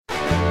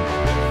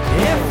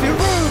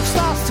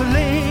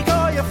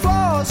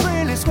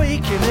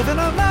in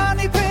a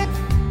money pit.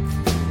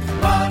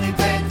 Money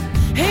pit.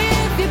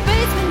 If your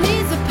basement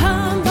needs a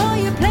pump or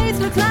your place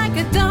looks like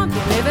a dump,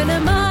 you live in a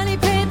money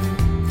pit.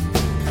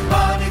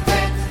 Money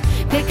pit.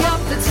 Pick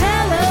up the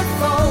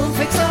telephone,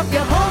 fix up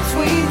your home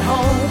sweet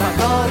home by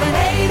calling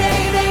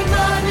 888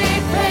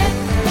 Money Pit.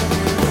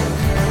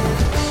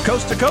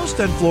 Coast to coast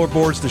and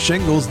floorboards to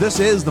shingles,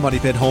 this is the Money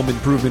Pit Home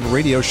Improvement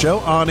Radio Show,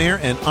 on air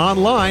and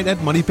online at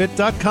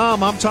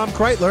moneypit.com. I'm Tom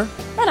Kreitler.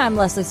 And I'm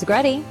Leslie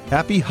Segretti.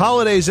 Happy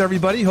holidays,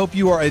 everybody. Hope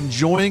you are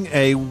enjoying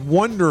a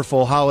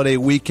wonderful holiday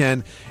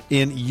weekend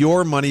in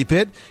your Money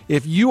Pit.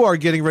 If you are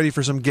getting ready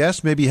for some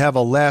guests, maybe have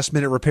a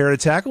last-minute repair to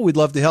tackle, we'd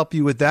love to help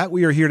you with that.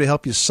 We are here to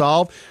help you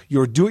solve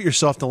your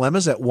do-it-yourself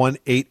dilemmas at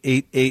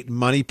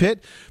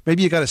 1-888-MONEY-PIT.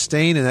 Maybe you got a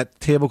stain in that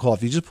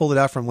tablecloth. You just pulled it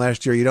out from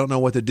last year. You don't know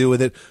what to do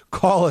with it.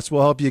 Call us.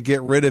 We'll help you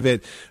get rid of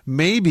it.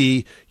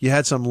 Maybe you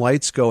had some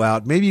lights go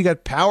out. Maybe you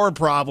got power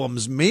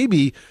problems.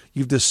 Maybe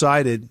you've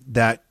decided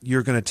that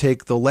you're going to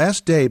take the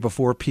last day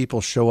before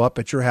people show up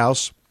at your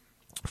house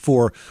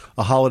for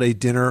a holiday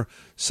dinner,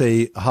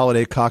 say a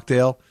holiday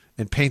cocktail,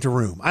 and paint a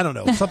room. I don't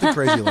know, something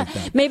crazy like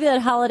that. Maybe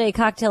that holiday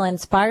cocktail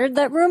inspired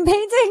that room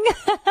painting.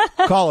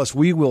 Call us.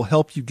 We will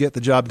help you get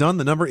the job done.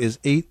 The number is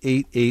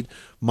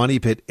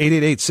 888-MONEY-PIT,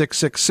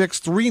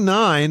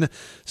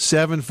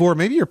 888-666-3974.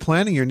 Maybe you're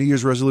planning your New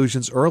Year's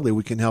resolutions early.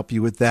 We can help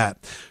you with that.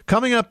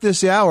 Coming up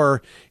this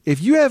hour, if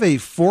you have a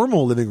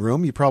formal living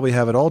room, you probably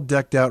have it all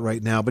decked out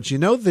right now, but you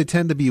know they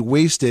tend to be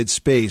wasted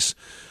space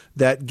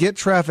that get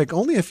traffic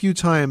only a few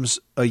times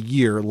a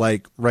year,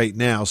 like right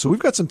now. So we've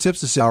got some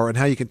tips this hour on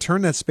how you can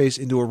turn that space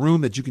into a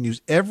room that you can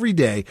use every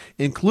day,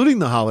 including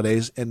the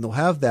holidays, and they'll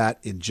have that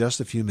in just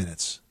a few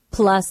minutes.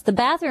 Plus, the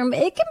bathroom,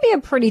 it can be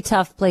a pretty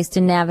tough place to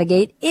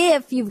navigate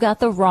if you've got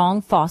the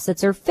wrong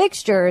faucets or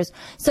fixtures.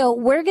 So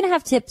we're going to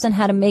have tips on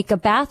how to make a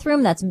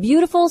bathroom that's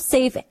beautiful,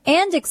 safe,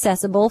 and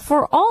accessible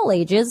for all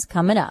ages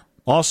coming up.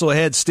 Also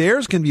ahead,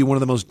 stairs can be one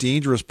of the most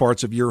dangerous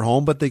parts of your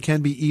home, but they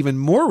can be even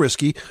more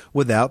risky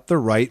without the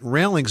right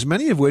railings,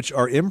 many of which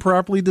are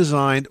improperly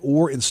designed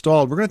or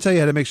installed. We're going to tell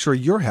you how to make sure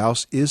your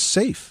house is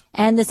safe.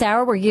 And this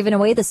hour, we're giving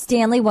away the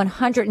Stanley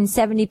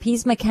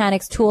 170-piece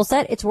mechanics tool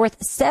set. It's worth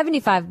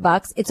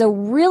 $75. It's a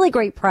really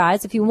great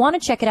prize. If you want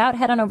to check it out,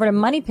 head on over to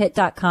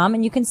moneypit.com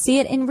and you can see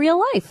it in real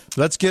life.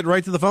 Let's get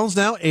right to the phones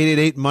now.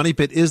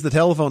 888-MONEY-PIT is the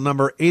telephone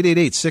number,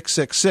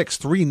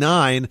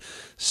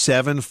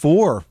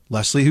 888-666-3974.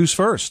 Leslie, who's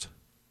first?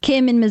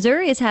 Kim in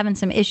Missouri is having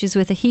some issues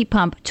with a heat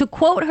pump. To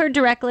quote her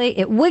directly,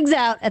 it wigs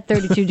out at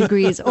 32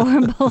 degrees or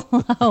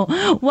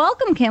below.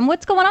 Welcome, Kim.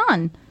 What's going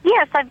on?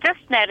 Yes, I've just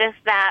noticed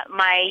that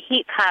my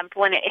heat pump,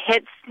 when it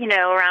hits,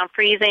 around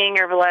freezing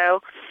or below,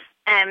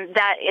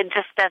 that it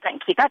just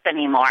doesn't keep up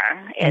anymore.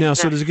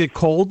 So does it get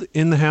cold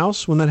in the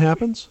house when that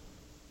happens?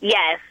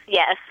 Yes.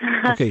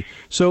 Okay,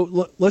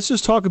 so let's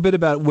just talk a bit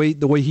about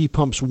the way heat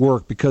pumps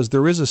work, because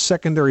there is a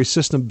secondary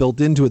system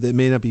built into it that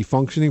may not be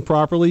functioning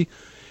properly.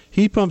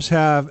 Heat pumps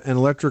have an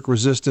electric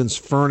resistance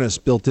furnace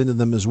built into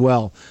them as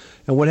well.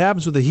 And what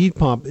happens with a heat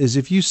pump is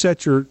if you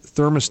set your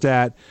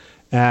thermostat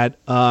at,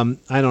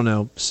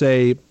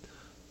 say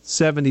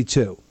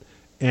 72,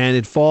 and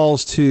it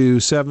falls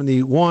to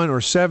 71 or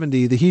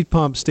 70, the heat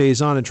pump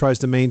stays on and tries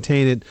to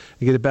maintain it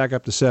and get it back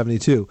up to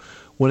 72.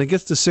 When it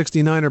gets to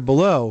 69 or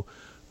below,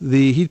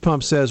 the heat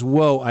pump says,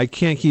 whoa, I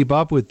can't keep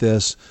up with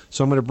this,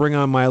 so I'm going to bring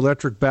on my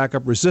electric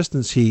backup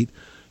resistance heat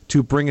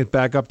to bring it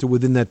back up to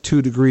within that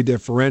 2-degree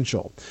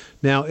differential.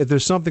 Now, if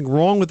there's something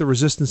wrong with the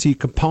resistance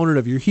heat component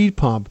of your heat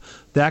pump,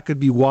 that could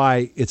be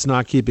why it's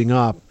not keeping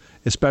up,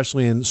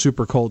 especially in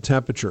super cold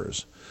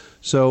temperatures.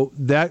 So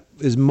that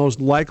is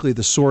most likely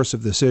the source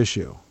of this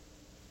issue.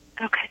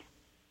 Okay.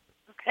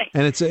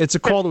 And it's a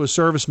call to a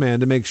serviceman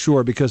to make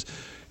sure, because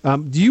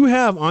do you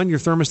have on your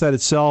thermostat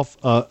itself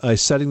a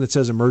setting that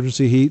says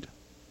emergency heat?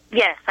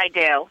 Yes, I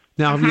do.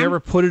 Now, have you ever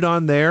put it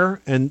on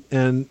there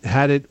and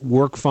had it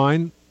work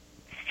fine?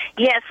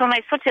 Yes, when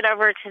I switch it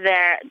over to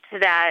that,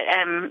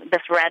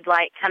 this red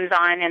light comes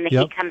on and the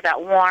heat comes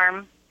out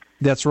warm.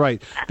 That's right,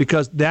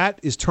 because that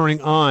is turning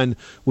on,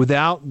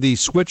 without the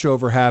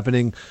switchover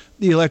happening,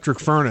 the electric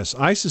furnace.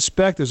 I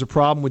suspect there's a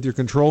problem with your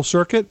control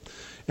circuit,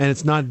 and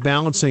it's not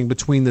balancing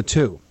between the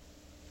two.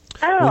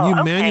 When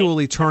you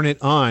manually turn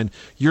it on,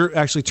 you're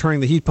actually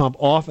turning the heat pump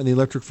off and the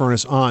electric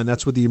furnace on.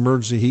 That's what the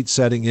emergency heat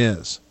setting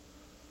is.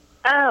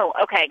 Oh,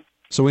 okay.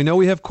 So we know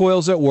we have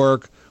coils that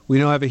work. We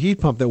know I have a heat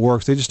pump that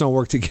works. They just don't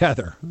work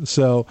together.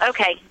 So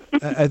okay.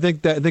 I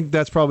think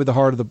that's probably the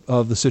heart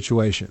of the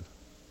situation.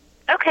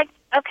 Okay.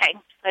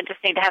 I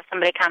just need to have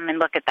somebody come and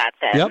look at that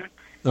then. Yep.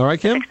 All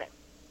right, Kim?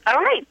 All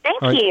right.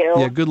 Thank you.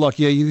 Yeah, good luck.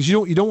 Yeah,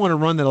 you don't want to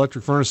run that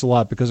electric furnace a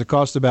lot, because it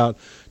costs about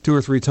 2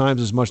 or 3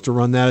 times as much to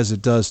run that as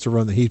it does to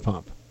run the heat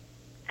pump.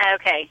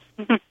 Okay.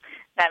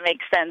 That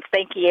makes sense.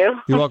 Thank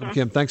you. You're welcome,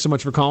 Kim. Thanks so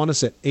much for calling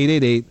us at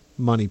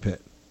 888-MONEY-PIT.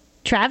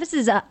 Travis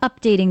is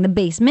updating the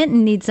basement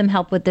and needs some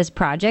help with this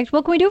project.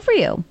 What can we do for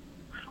you?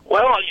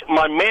 Well,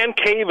 my man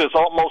cave is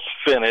almost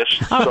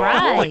finished, so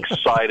I'm really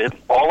excited.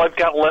 All I've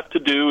got left to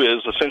do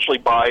is essentially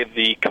buy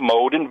the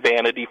commode and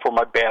vanity for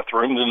my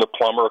bathroom, then the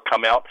plumber will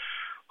come out,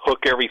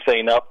 hook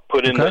everything up,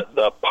 put in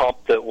the pump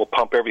that will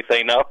pump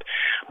everything up.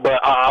 But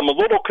I'm a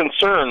little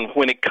concerned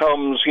when it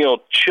comes,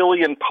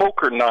 chili and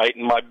poker night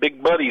and my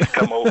big buddies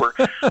come over.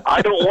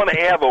 I don't want to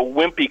have a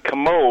wimpy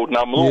commode, and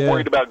I'm a little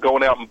worried about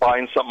going out and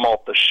buying something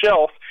off the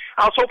shelf.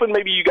 I was hoping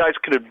maybe you guys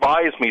could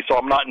advise me so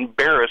I'm not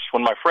embarrassed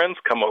when my friends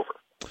come over.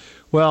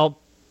 Well,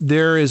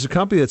 there is a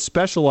company that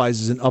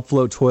specializes in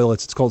upflow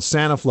toilets. It's called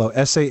Saniflo,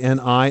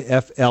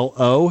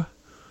 Saniflo.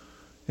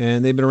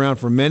 And they've been around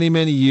for many,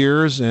 many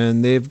years,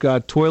 and they've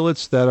got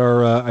toilets that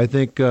are, I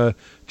think,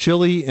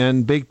 chili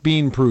and baked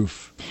bean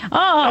proof.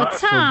 Oh,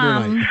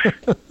 Tom.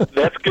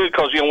 That's good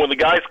because, when the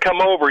guys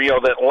come over,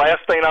 that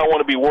last thing I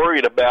want to be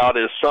worried about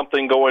is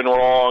something going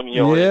wrong,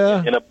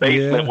 in a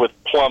basement with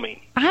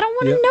plumbing. I don't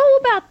want to know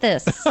about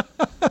this.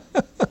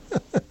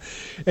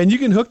 And you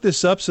can hook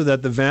this up so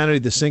that the vanity,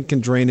 the sink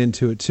can drain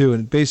into it, too.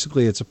 And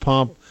basically, it's a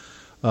pump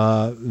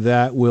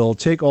that will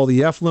take all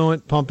the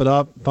effluent, pump it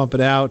up, pump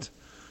it out,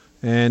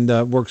 and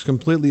works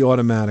completely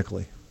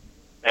automatically.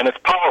 And it's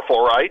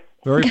powerful, right?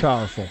 Very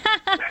powerful.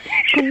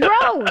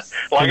 Gross.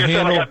 Like I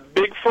said, I got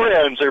big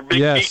friends. They're big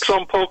geeks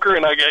on poker,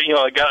 and I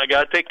got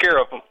to take care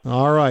of them.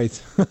 All right.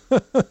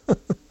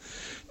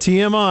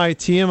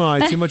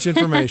 TMI, too much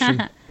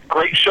information.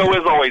 Great show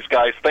as always,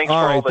 guys. Thanks for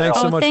all the help. Thanks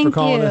so much for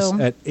calling us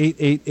at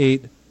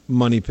 888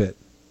 Money Pit.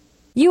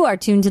 You are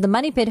tuned to the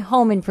Money Pit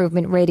Home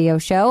Improvement Radio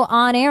Show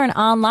on air and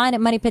online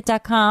at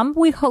moneypit.com.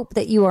 We hope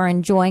that you are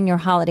enjoying your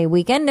holiday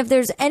weekend. If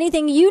there's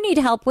anything you need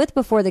help with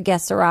before the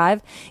guests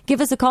arrive,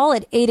 give us a call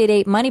at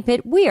 888 Money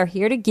Pit. We are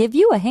here to give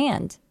you a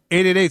hand.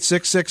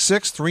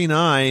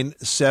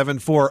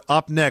 888-666-3974.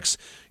 Up next,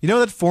 you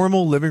know that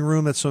formal living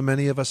room that so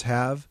many of us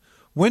have?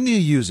 When do you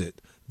use it?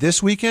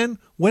 This weekend?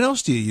 When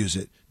else do you use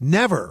it?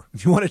 Never.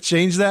 If you want to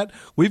change that,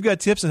 we've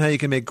got tips on how you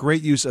can make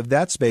great use of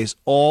that space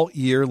all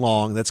year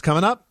long. That's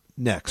coming up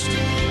next.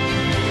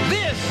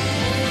 This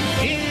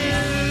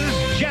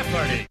is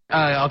Jeopardy!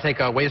 I'll take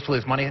ways to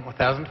lose money,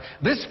 1,000.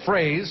 This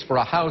phrase for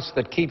a house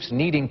that keeps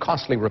needing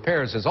costly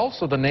repairs is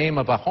also the name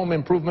of a home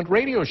improvement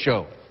radio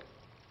show.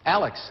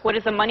 Alex. What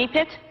is a money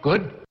pit?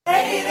 Good.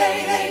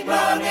 888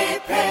 Money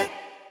Pit.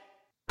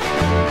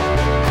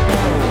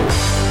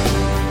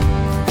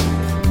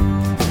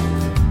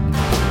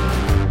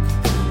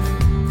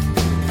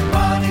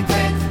 Money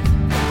Pit.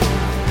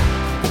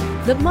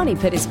 The Money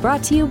Pit is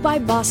brought to you by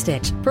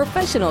Bostitch,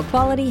 professional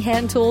quality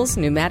hand tools,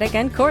 pneumatic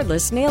and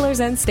cordless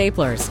nailers and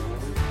staplers.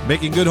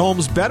 Making good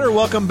homes better.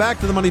 Welcome back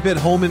to the Money Pit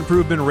Home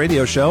Improvement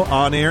Radio Show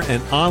on air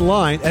and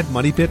online at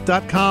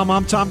moneypit.com.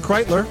 I'm Tom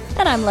Kreitler.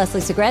 And I'm Leslie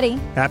Segretti.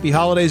 Happy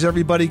holidays,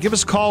 everybody. Give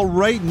us a call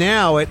right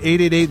now at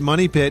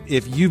 888-MONEY-PIT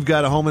if you've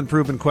got a home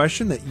improvement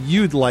question that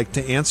you'd like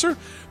to answer.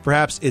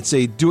 Perhaps it's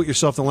a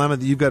do-it-yourself dilemma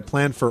that you've got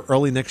planned for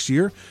early next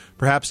year.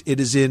 Perhaps it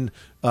is in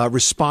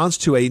response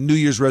to a New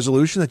Year's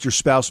resolution that your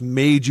spouse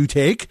made you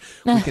take.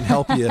 We can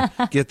help you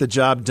get the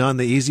job done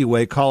the easy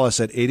way. Call us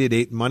at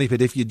 888-MONEY-PIT.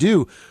 If you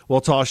do,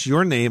 we'll toss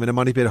your name in a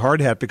Money Pit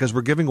hard hat because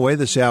we're giving away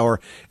this hour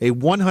a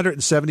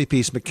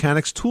 170-piece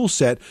mechanics tool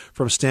set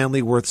from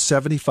Stanley worth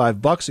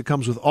 $75. It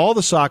comes with all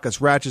the sockets,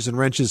 ratchets, and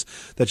wrenches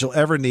that you'll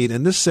ever need.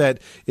 And this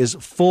set is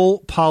full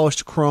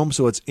polished chrome,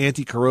 so it's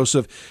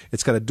anti-corrosive.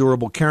 It's got a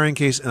durable carrying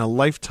case and a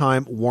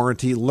lifetime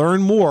warranty.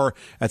 Learn more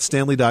at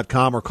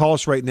stanley.com or call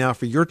us right now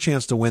for your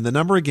chance to win. The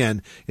number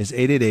again is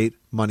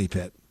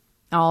 888-MONEY-PIT.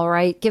 All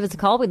right. Give us a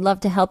call. We'd love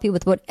to help you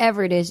with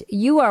whatever it is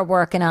you are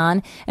working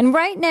on. And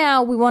right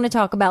now, we want to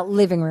talk about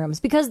living rooms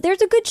because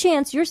there's a good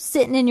chance you're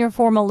sitting in your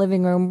formal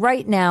living room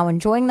right now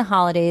enjoying the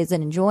holidays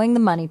and enjoying the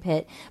Money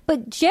Pit.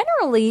 But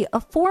generally, a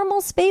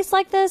formal space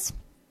like this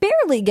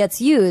barely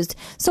gets used.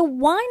 So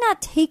why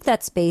not take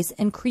that space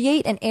and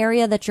create an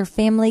area that your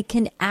family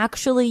can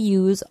actually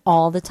use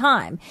all the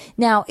time?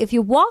 Now, if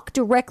you walk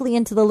directly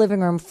into the living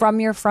room from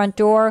your front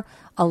door,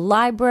 a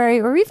library,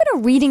 or even a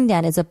reading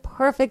den is a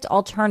perfect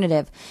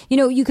alternative. You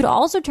know, you could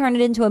also turn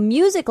it into a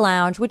music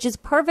lounge, which is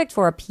perfect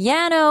for a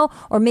piano,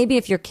 or maybe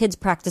if your kids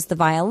practice the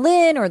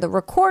violin or the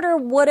recorder,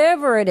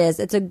 whatever it is.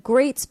 It's a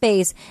great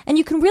space, and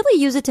you can really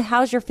use it to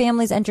house your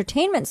family's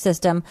entertainment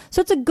system.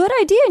 So it's a good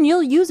idea, and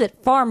you'll use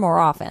it far more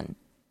often.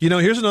 You know,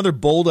 here's another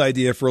bold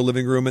idea for a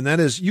living room, and that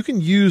is you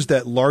can use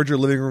that larger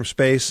living room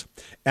space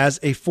as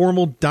a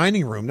formal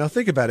dining room. Now,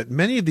 think about it.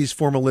 Many of these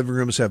formal living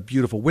rooms have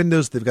beautiful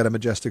windows. They've got a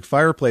majestic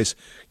fireplace.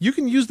 You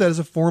can use that as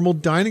a formal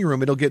dining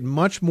room. It'll get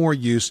much more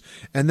use.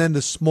 And then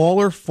the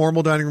smaller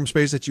formal dining room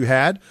space that you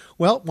had,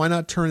 well, why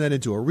not turn that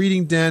into a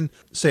reading den,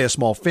 say a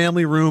small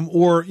family room,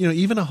 or, you know,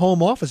 even a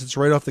home office. It's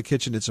right off the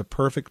kitchen. It's a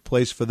perfect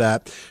place for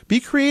that.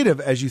 Be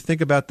creative as you think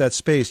about that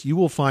space. You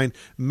will find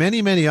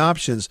many, many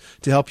options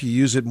to help you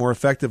use it more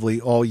effectively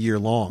all year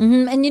long.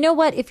 Mm-hmm. And you know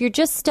what? If you're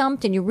just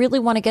stumped and you really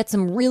want to get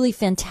some really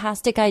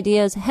fantastic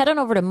ideas, head on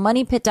over to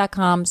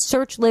moneypit.com,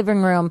 search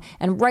living room,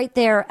 and right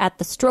there at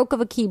the stroke of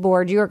a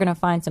keyboard, you're going to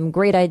find some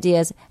great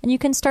ideas. And you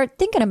can start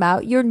thinking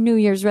about your New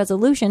Year's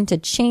resolution to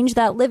change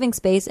that living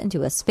space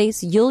into a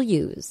space you'll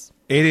use.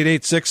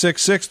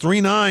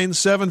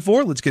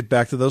 888-666-3974. Let's get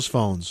back to those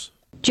phones.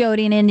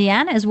 Jody in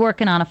Indiana is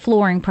working on a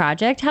flooring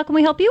project. How can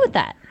we help you with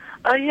that?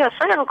 Yes,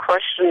 I have a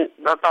question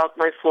about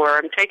my floor.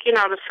 I'm taking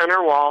out a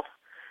center wall,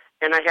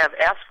 and I have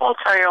asphalt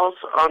tiles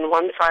on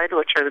one side,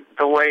 which are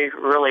the way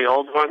really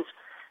old ones,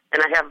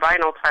 and I have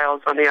vinyl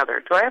tiles on the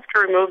other. Do I have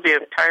to remove the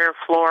entire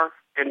floor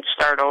and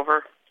start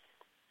over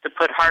to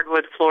put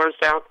hardwood floors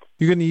down?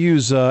 You're going to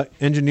use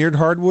engineered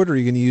hardwood, or are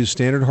you going to use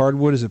standard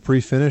hardwood? Is it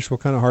pre-finished? What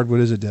kind of hardwood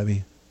is it,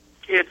 Debbie?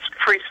 It's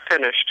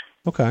pre-finished.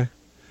 Okay.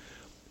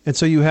 And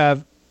so you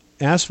have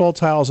asphalt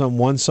tiles on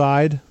one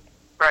side,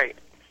 right,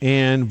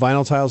 and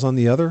vinyl tiles on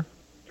the other.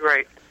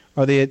 Right.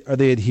 Are they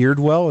adhered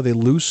well? Are they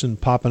loose and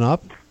popping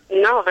up?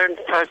 No, they're.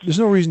 There's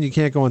no reason you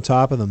can't go on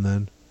top of them.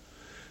 Then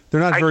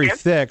they're not very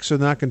thick, so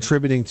they're not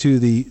contributing to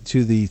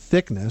the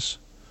thickness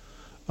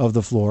of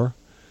the floor.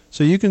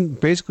 So you can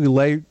basically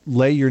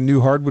lay your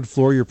new hardwood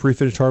floor, your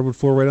pre-finished hardwood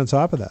floor, right on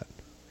top of that.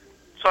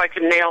 So I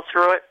can nail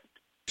through it?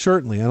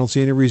 Certainly. I don't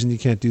see any reason you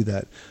can't do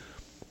that.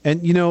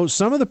 And,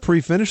 some of the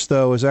pre-finished,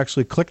 though, is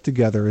actually clicked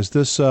together. Is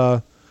this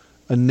a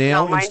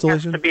nail installation? No, mine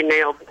has to be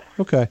nailed.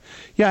 Okay.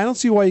 Yeah, I don't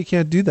see why you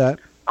can't do that.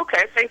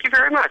 Okay, thank you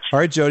very much. All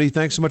right, Jody,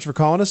 thanks so much for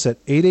calling us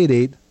at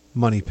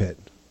 888-MONEY-PIT.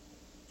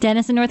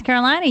 Dennis in North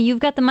Carolina, you've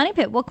got the Money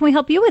Pit. What can we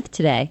help you with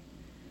today?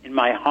 In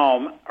my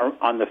home,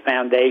 on the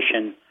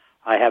foundation,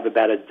 I have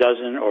about a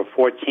dozen or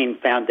 14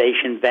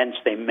 foundation vents.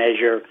 They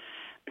measure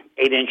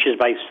 8 inches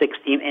by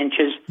 16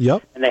 inches.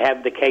 Yep. And they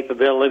have the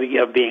capability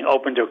of being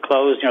opened or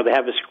closed. They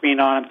have a screen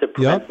on them to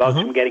prevent bugs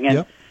from getting in.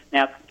 Yep.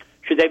 Now,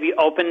 should they be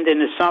opened in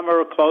the summer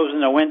or closed in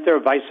the winter, or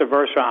vice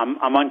versa?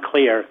 I'm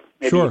unclear.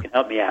 Maybe you can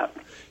help me out.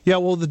 Yeah,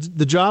 well,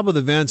 the job of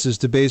the vents is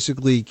to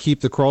basically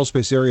keep the crawl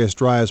space area as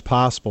dry as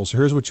possible. So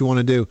here's what you want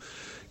to do.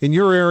 In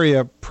your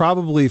area,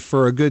 probably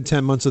for a good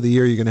 10 months of the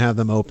year, you're going to have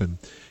them open.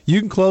 You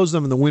can close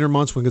them in the winter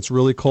months when it gets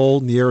really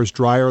cold and the air is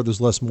drier, there's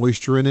less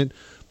moisture in it.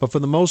 But for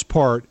the most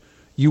part,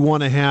 you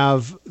want to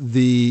have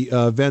the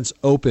vents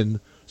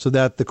open so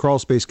that the crawl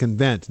space can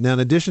vent. Now, in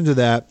addition to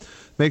that,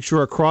 make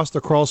sure across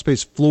the crawl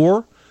space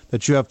floor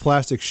that you have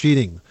plastic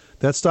sheeting.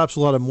 That stops a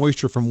lot of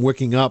moisture from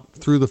wicking up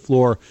through the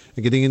floor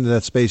and getting into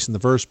that space in the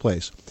first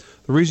place.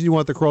 The reason you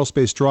want the crawl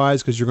space dry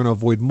is because you're going to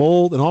avoid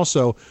mold, and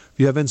also if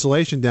you have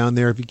insulation down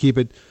there, if you keep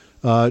it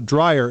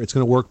drier, it's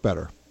going to work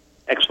better.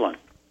 Excellent.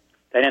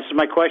 That answers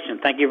my question.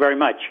 Thank you very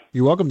much.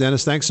 You're welcome,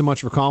 Dennis. Thanks so much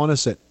for calling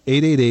us at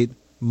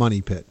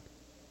 888-MONEY-PIT.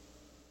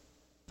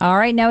 All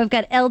right, now we've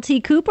got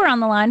L.T. Cooper on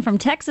the line from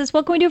Texas.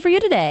 What can we do for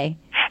you today?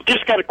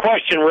 Just got a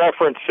question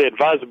reference the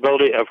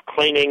advisability of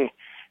cleaning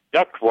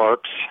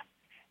ductworks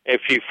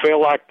if you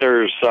feel like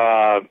there's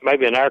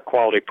maybe an air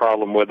quality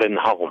problem within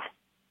the home.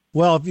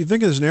 Well, if you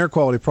think there's an air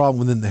quality problem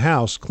within the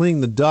house,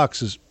 cleaning the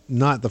ducts is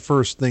not the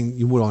first thing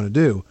you would want to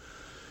do.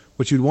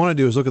 What you'd want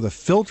to do is look at the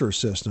filter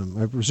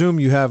system. I presume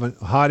you have a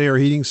hot air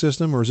heating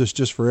system, or is this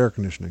just for air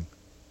conditioning?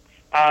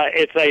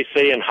 It's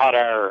AC and hot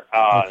air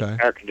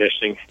air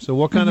conditioning. So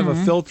what kind of a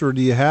filter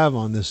do you have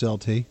on this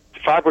LT?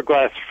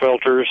 Fiberglass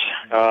filters,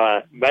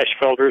 mesh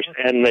filters,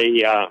 and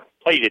the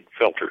plated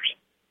filters.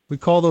 We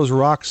call those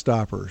rock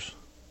stoppers.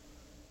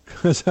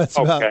 Because that's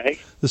about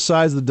the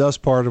size the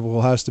dust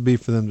particle has to be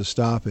for them to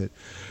stop it.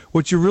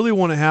 What you really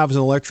want to have is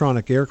an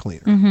electronic air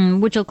cleaner.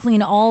 Which will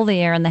clean all the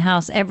air in the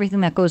house.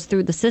 Everything that goes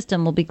through the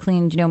system will be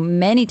cleaned,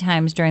 many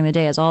times during the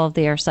day as all of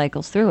the air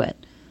cycles through it.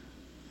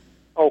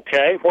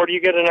 Okay. Where do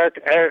you get an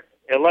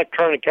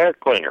electronic air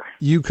cleaner?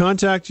 You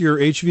contact your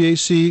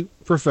HVAC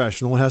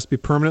professional. It has to be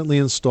permanently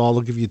installed.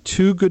 They'll give you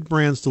 2 good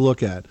brands to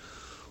look at.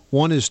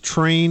 One is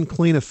Train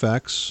Clean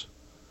Effects,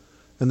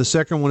 and the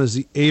second one is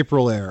the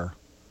April Air.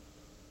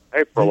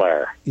 April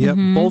Air. Yep,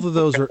 both of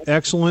those are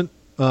excellent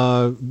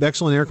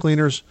air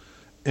cleaners,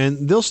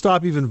 and they'll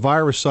stop even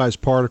virus-sized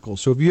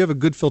particles. So if you have a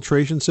good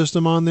filtration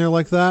system on there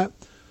like that,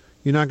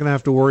 you're not going to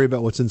have to worry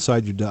about what's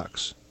inside your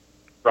ducts.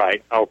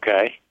 Right,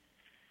 okay.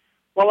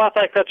 Well, I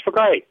think that's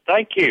great.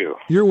 Thank you.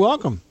 You're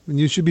welcome, and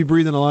you should be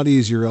breathing a lot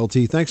easier,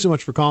 LT. Thanks so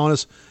much for calling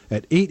us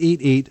at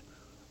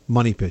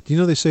 888-MONEY-PIT. Do you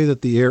know they say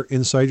that the air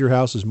inside your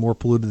house is more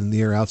polluted than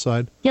the air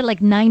outside? Yeah, like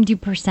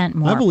 90%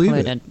 more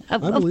polluted.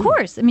 Of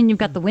course. I mean, you've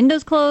got the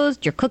windows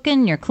closed, you're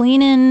cooking, you're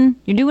cleaning,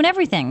 you're doing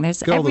everything.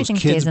 There's got everything all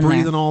those kids stays in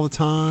breathing there. all the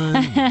time,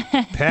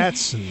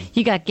 pets. And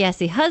you got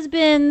gassy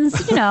husbands,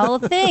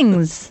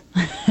 things.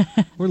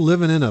 We're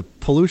living in a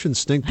pollution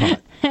stink pot,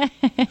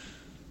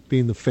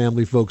 being the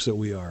family folks that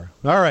we are.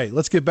 All right,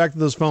 let's get back to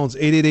those phones,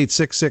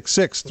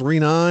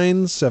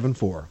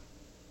 888-666-3974.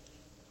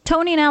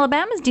 Tony in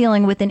Alabama is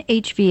dealing with an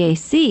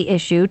HVAC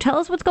issue. Tell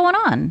us what's going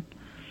on.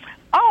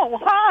 Oh,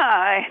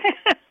 hi.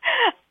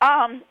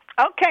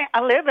 Okay,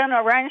 I live in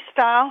a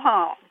ranch-style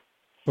home.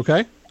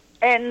 Okay.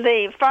 And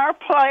the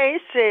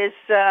fireplace is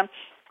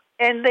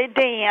in the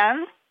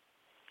den,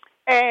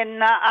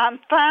 and I'm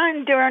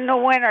fine during the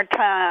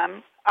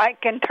wintertime. I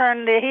can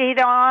turn the heat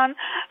on,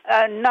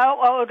 no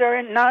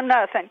odor, no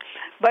nothing.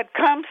 But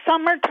come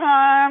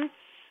summertime,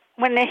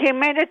 when the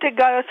humidity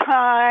goes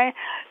high,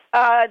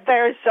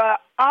 there's an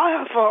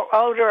awful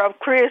odor of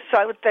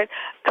creosote that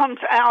comes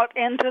out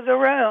into the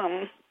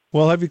room.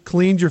 Well, have you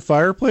cleaned your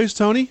fireplace,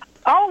 Tony?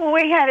 Oh,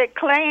 we had it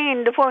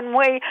cleaned when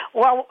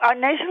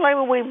initially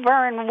we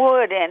burned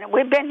wood in it.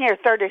 We've been here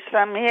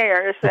 30-some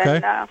years,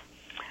 Okay.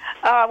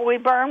 and we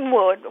burned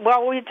wood.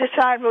 Well, we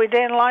decided we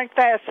didn't like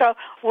that, so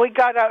we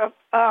got a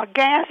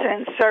gas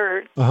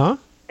insert. Uh-huh.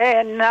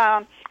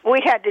 And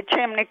we had the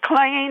chimney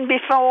cleaned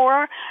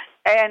before,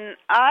 and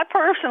I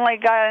personally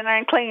got in there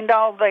and cleaned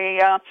all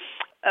the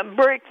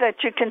brick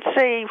that you can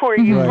see where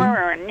you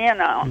burn, you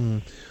know.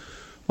 Mm.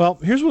 Well,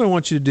 here's what I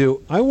want you to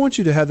do. I want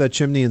you to have that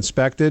chimney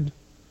inspected,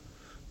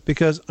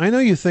 because I know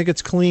you think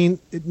it's clean.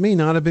 It may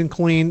not have been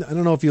cleaned. I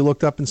don't know if you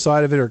looked up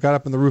inside of it or got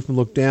up on the roof and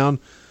looked down.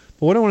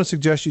 But what I want to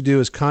suggest you do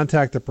is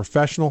contact a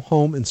professional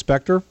home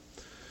inspector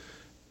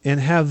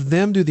and have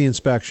them do the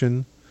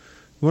inspection.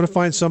 You want to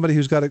find somebody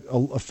who's got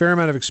a fair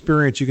amount of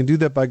experience. You can do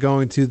that by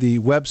going to the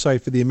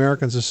website for the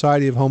American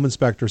Society of Home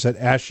Inspectors at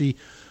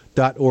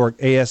ASHI.org,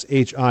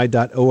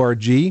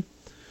 ASHI.org.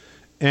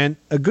 And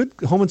a good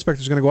home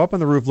inspector is going to go up on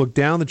the roof, look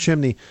down the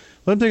chimney,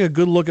 let them take a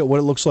good look at what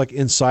it looks like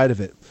inside of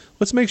it.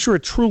 Let's make sure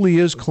it truly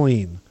is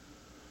clean.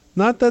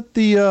 Not that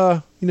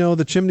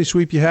the chimney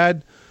sweep you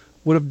had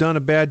would have done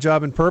a bad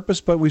job in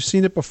purpose, but we've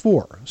seen it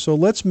before. So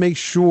let's make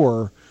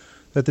sure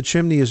that the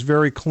chimney is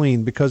very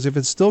clean, because if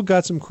it's still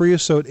got some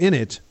creosote in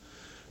it,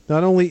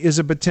 not only is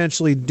it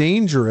potentially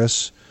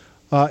dangerous,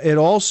 it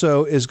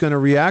also is going to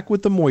react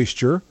with the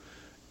moisture,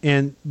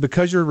 and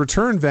because your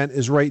return vent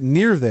is right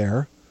near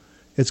there,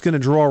 it's going to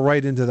draw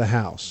right into the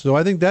house. So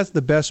I think that's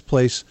the best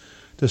place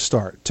to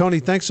start. Tony,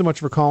 thanks so much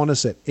for calling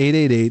us at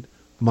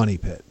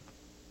 888-MONEY-PIT.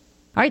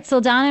 All right, so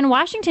Don in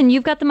Washington,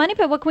 you've got the Money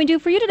Pit. What can we do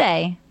for you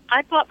today?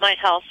 I bought my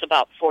house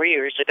about 4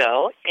 years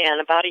ago,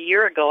 and about a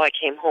year ago I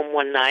came home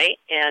one night,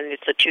 and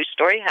it's a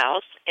 2-story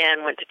house,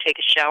 and went to take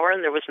a shower,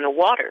 and there was no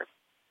water.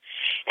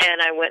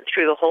 And I went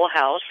through the whole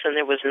house, and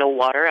there was no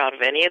water out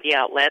of any of the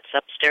outlets,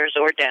 upstairs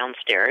or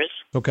downstairs.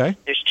 Okay.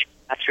 There's 2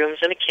 bathrooms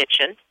and a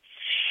kitchen.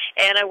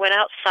 And I went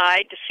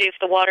outside to see if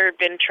the water had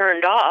been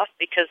turned off,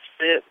 because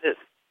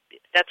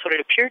that's what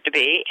it appeared to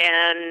be,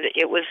 and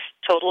it was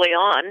totally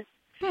on,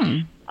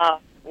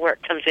 where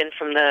it comes in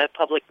from the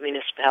public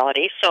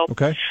municipality. So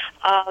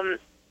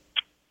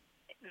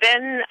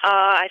then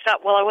I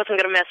thought, well, I wasn't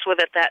going to mess with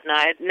it that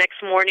night.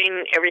 Next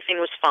morning, everything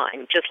was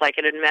fine, just like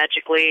it had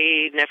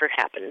magically never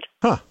happened.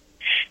 Huh.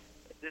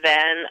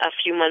 Then a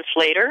few months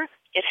later,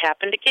 it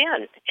happened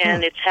again,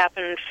 and it's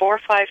happened 4 or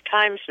 5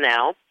 times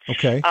now.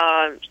 Okay.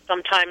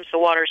 Sometimes the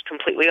water is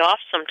completely off.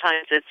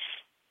 Sometimes it's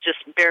just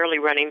barely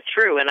running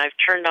through, and I've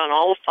turned on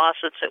all the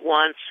faucets at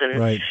once, and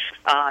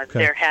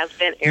there has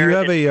been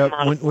error. You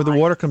have when the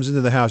water comes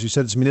into the house, you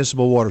said it's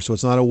municipal water, so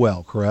it's not a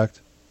well, correct?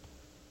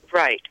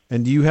 Right.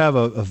 And do you have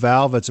a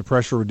valve that's a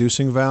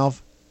pressure-reducing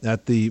valve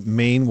at the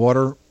main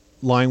water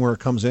line where it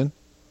comes in?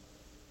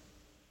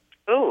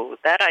 Oh,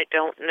 that I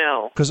don't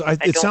know. Because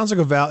it sounds like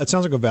a valve. It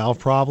sounds like a valve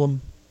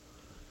problem.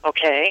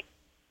 Okay.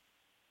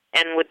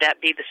 And would that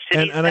be the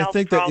city's And I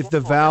think that if the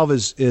valve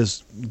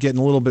is getting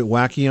a little bit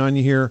wacky on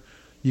you here,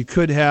 you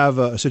could have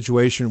a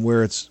situation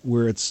where it's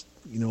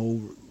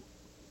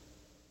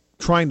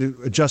trying to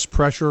adjust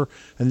pressure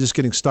and just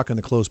getting stuck in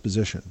a closed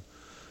position.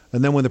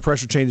 And then when the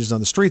pressure changes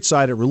on the street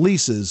side, it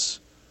releases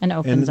and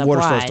opens up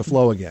water wide. starts to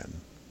flow again.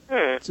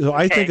 So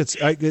I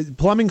think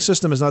plumbing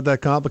system is not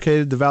that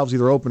complicated. The valve's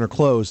either open or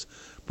closed.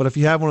 But if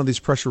you have one of these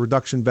pressure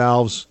reduction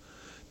valves,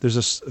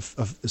 there's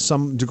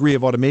some degree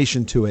of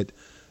automation to it,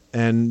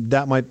 and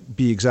that might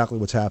be exactly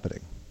what's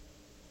happening.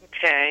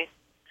 Okay.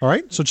 All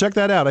right, so check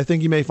that out. I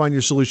think you may find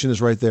your solution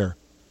is right there.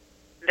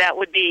 That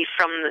would be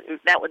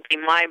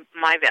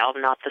my valve,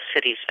 not the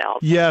city's valve.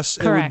 Yes,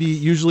 correct. It would be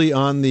usually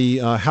on the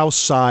house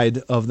side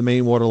of the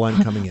main water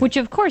line coming in. Which,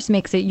 of course,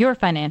 makes it your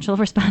financial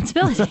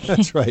responsibility.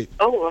 That's right.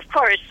 Oh, of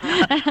course.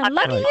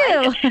 Lucky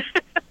you.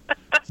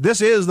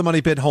 This is the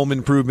Money Pit Home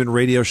Improvement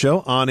Radio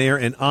Show, on air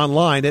and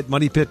online at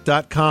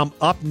MoneyPit.com.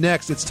 Up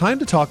next, it's time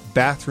to talk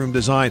bathroom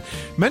design.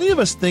 Many of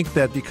us think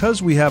that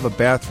because we have a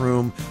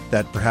bathroom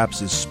that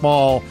perhaps is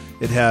small,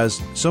 it has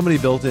so many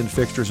built-in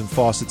fixtures and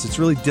faucets, it's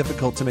really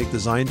difficult to make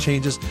design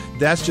changes.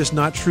 That's just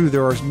not true.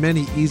 There are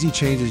many easy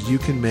changes you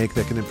can make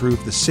that can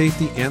improve the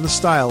safety and the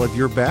style of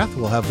your bath.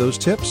 We'll have those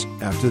tips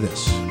after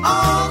this.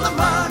 On the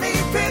Money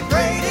Pit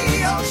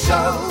Radio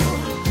Show,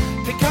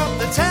 pick up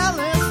the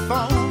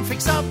telephone,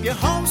 fix up your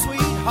home sweet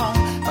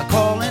home by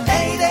calling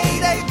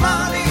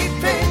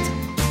 888-MONEY-PIT.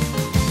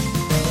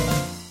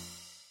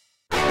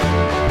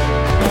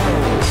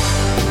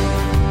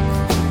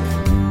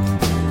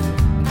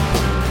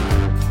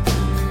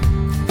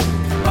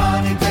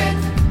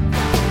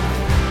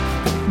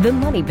 The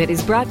Money Pit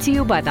is brought to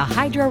you by the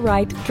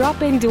Hydro-Rite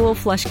Drop-In Dual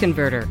Flush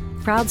Converter.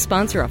 Proud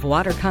sponsor of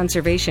Water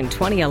Conservation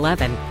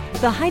 2011,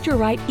 the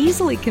Hydro-Rite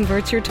easily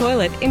converts your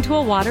toilet into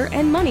a water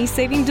and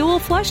money-saving dual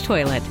flush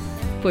toilet.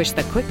 Push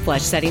the quick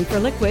flush setting for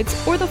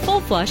liquids or the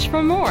full flush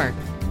for more.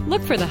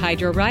 Look for the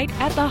Hydro-Rite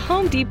at the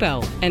Home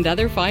Depot and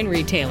other fine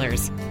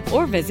retailers.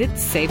 Or visit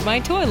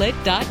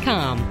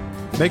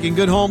SaveMyToilet.com. Making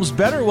good homes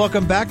better.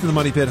 Welcome back to the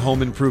Money Pit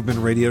Home Improvement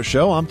Radio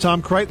Show. I'm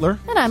Tom Kreitler.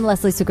 And I'm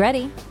Leslie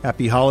Segretti.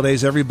 Happy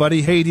holidays,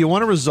 everybody. Hey, do you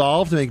want to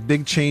resolve to make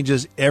big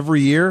changes every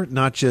year,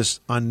 not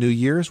just on New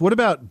Year's? What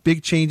about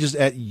big changes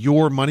at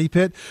your Money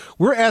Pit?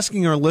 We're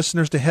asking our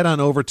listeners to head on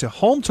over to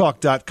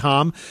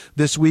hometalk.com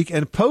this week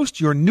and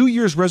post your New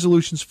Year's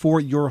resolutions for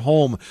your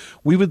home.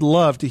 We would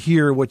love to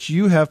hear what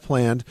you have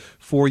planned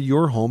for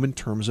your home in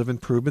terms of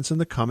improvements in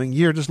the coming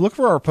year. Just look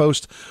for our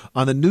post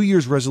on the New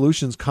Year's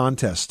resolutions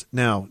contest.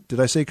 Now, did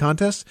I say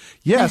contest?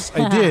 Yes,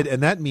 I did,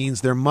 and that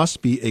means there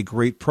must be a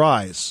great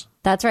prize.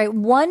 That's right.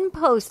 One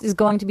post is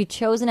going to be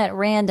chosen at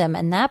random,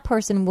 and that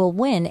person will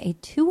win a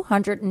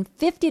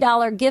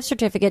 $250 gift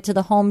certificate to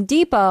the Home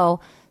Depot.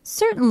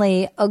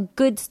 Certainly a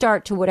good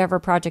start to whatever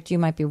project you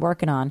might be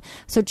working on.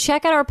 So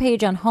check out our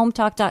page on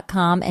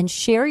hometalk.com and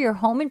share your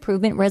home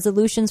improvement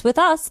resolutions with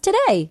us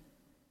today.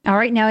 All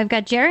right, now we've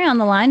got Jerry on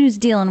the line who's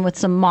dealing with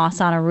some moss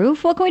on a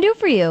roof. What can we do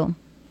for you?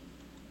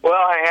 Well,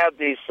 I have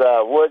these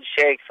wood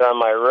shakes on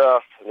my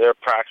roof. They're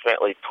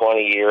approximately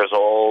 20 years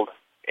old,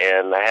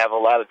 and I have a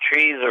lot of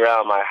trees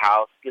around my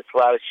house. It gets a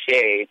lot of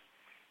shade,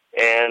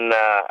 and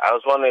I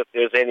was wondering if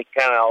there's any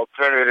kind of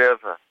alternative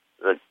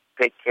to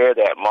take care of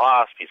that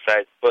moss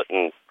besides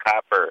putting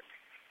copper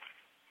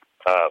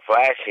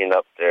flashing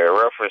up there.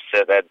 Roofer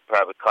said that'd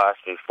probably cost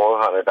me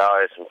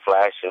 $400 in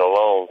flashing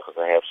alone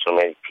because I have so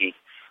many peaks.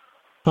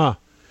 Huh.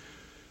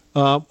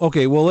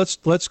 Okay, well,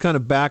 let's kind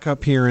of back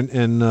up here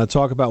and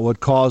talk about what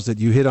caused it.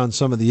 You hit on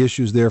some of the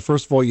issues there.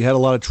 First of all, you had a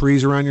lot of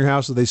trees around your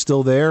house. Are they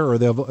still there, or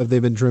have they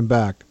been trimmed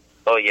back?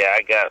 Oh, yeah,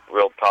 I got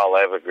real tall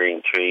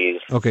evergreen trees.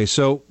 Okay,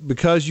 so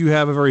because you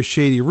have a very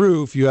shady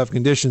roof, you have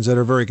conditions that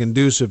are very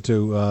conducive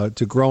to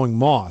growing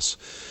moss.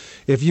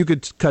 If you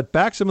could cut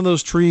back some of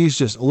those trees,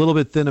 just a little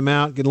bit, thin them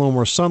out, get a little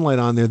more sunlight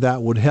on there,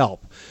 that would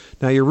help.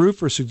 Now, your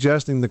roofer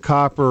suggesting the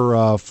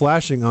copper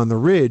flashing on the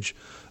ridge.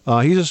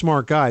 He's a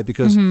smart guy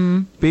because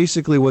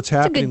basically what's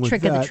happening with that...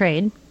 It's a good trick of the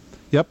trade.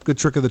 Yep, good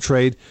trick of the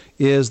trade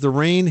is the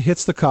rain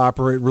hits the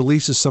copper, it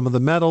releases some of the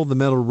metal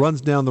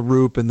runs down the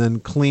root and then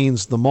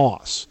cleans the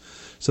moss.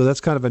 So that's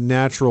kind of a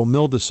natural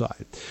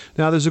mildewcide.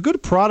 Now, there's a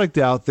good product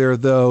out there,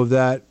 though,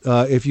 that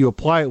if you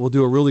apply it will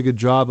do a really good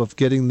job of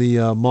getting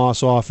the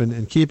moss off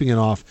and keeping it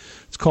off.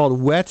 It's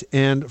called Wet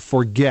and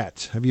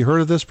Forget. Have you heard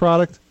of this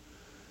product?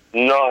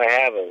 No, I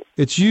haven't.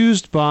 It's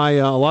used by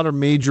a lot of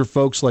major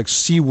folks like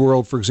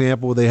SeaWorld, for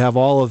example, where they have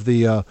all of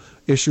the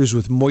issues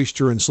with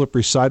moisture and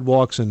slippery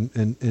sidewalks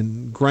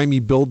and grimy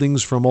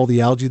buildings from all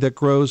the algae that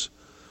grows.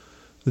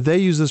 They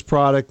use this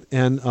product,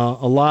 and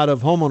a lot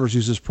of homeowners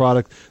use this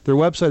product. Their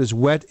website is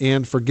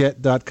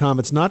wetandforget.com.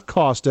 It's not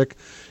caustic,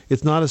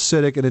 it's not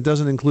acidic, and it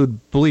doesn't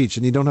include bleach,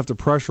 and you don't have to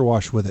pressure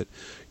wash with it.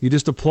 You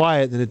just apply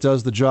it, and it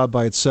does the job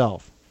by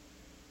itself.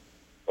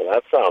 Well,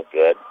 that sounds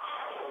good.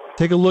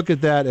 Take a look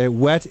at that at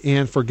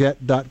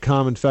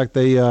wetandforget.com. In fact,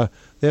 they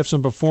have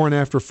some before and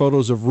after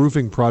photos of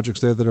roofing projects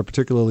there that are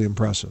particularly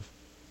impressive.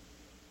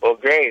 Well,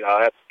 great.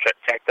 I'll have to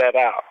check that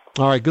out.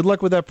 All right. Good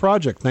luck with that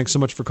project. Thanks so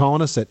much for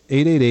calling us at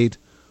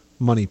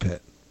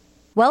 888-MONEY-PIT.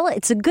 Well,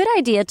 it's a good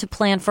idea to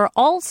plan for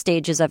all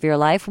stages of your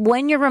life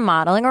when you're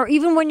remodeling or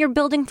even when you're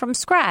building from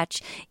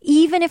scratch,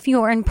 even if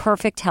you're in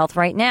perfect health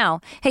right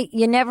now. Hey,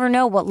 you never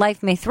know what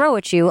life may throw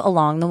at you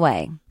along the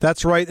way.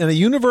 That's right, and a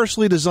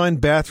universally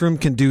designed bathroom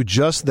can do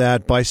just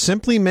that by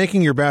simply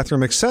making your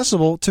bathroom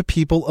accessible to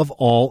people of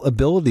all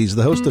abilities.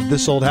 The host of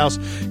This Old House,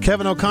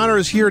 Kevin O'Connor,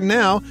 is here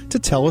now to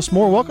tell us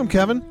more. Welcome,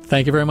 Kevin.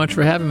 Thank you very much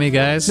for having me,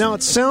 guys. Now,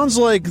 it sounds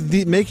like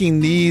making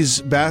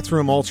these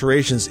bathroom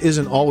alterations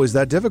isn't always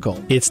that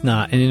difficult. It's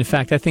not. And in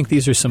fact, I think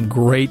these are some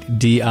great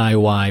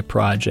DIY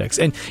projects.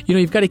 And,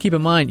 you've got to keep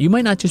in mind, you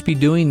might not just be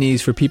doing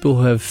these for people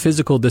who have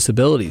physical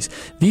disabilities.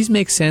 These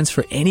make sense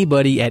for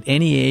anybody at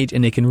any age,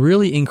 and they can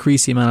really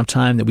increase the amount of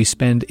time that we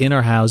spend in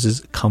our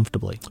houses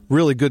comfortably.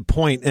 Really good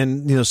point.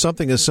 And,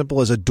 something as simple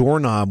as a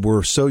doorknob.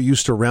 We're so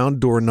used to round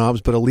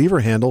doorknobs, but a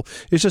lever handle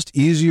is just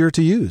easier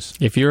to use.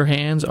 If your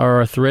hands are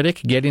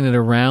arthritic, getting it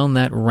around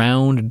that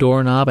round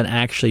doorknob and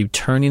actually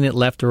turning it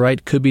left to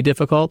right could be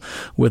difficult.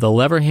 With a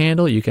lever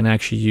handle, you can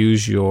actually use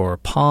your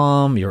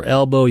palm, your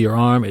elbow, your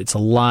arm. It's a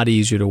lot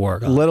easier to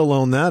work on. Let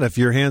alone that if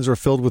your hands are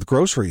filled with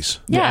groceries.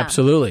 Yeah,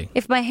 absolutely.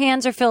 If my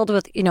hands are filled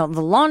with, the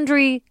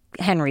laundry,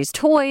 Henry's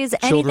toys,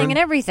 anything and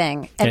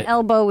everything, an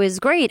elbow is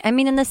great. I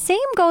mean, and the same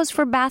goes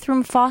for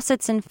bathroom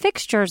faucets and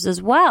fixtures as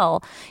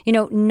well.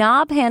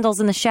 Knob handles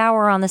in the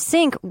shower or on the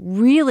sink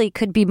really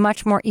could be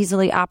much more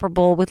easily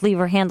operable with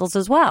lever handles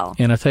as well.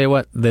 And I'll tell you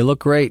what, they look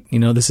great.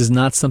 This is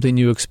not something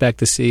you expect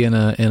to see in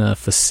a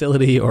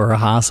facility or a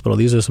hospital.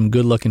 These are some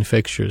good-looking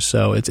fixtures,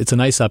 so it's a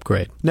nice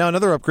upgrade. Now,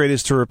 another upgrade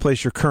is to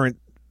replace your current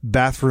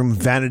bathroom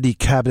vanity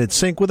cabinet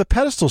sink with a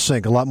pedestal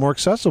sink. A lot more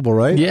accessible,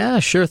 right? Yeah,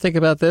 sure. Think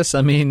about this.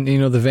 I mean,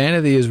 the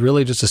vanity is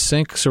really just a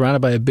sink surrounded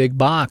by a big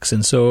box.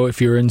 And so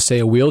if you're in, say,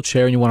 a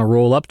wheelchair and you want to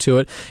roll up to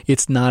it,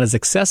 it's not as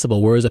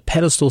accessible, whereas a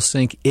pedestal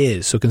sink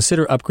is. So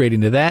consider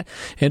upgrading to that.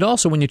 And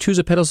also, when you choose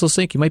a pedestal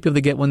sink, you might be able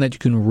to get one that you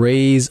can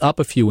raise up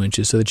a few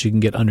inches so that you can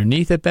get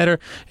underneath it better.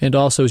 And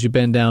also, as you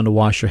bend down to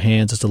wash your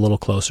hands, it's a little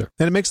closer.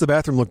 And it makes the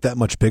bathroom look that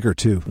much bigger,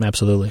 too.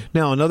 Absolutely.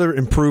 Now, another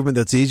improvement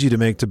that's easy to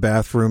make to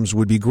bathrooms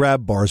would be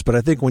grab bars. But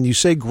I think when you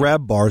say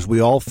grab bars, we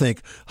all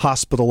think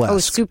hospital-esque. Oh,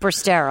 super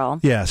sterile.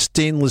 Yeah,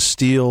 stainless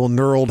steel,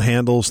 knurled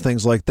handles,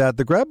 things like that.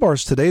 The grab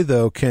bars today,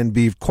 though, can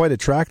be quite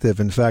attractive.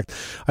 In fact,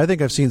 I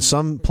think I've seen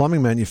some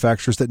plumbing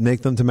manufacturers that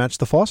make them to match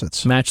the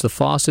faucets. Match the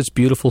faucets,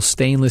 beautiful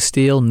stainless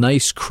steel,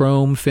 nice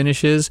chrome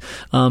finishes.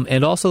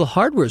 And also the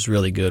hardware is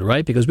really good,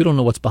 right? Because we don't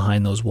know what's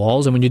behind those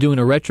walls. And when you're doing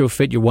a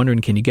retrofit, you're wondering,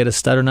 can you get a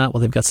stud or not?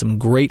 Well, they've got some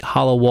great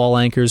hollow wall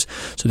anchors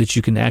so that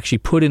you can actually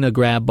put in a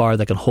grab bar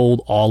that can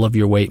hold all of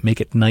your weight, make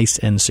it nice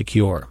and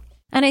secure.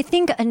 And I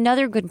think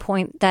another good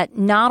point that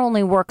not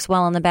only works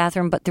well in the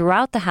bathroom, but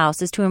throughout the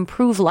house is to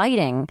improve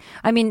lighting.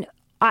 I mean,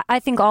 I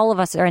think all of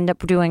us end up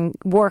doing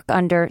work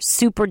under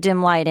super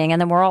dim lighting, and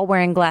then we're all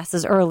wearing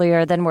glasses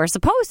earlier than we're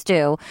supposed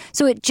to.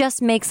 So it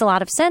just makes a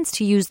lot of sense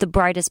to use the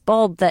brightest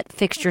bulb that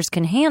fixtures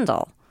can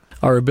handle.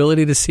 Our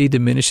ability to see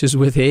diminishes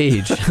with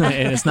age.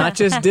 And it's not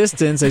just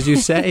distance, as you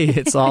say.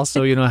 It's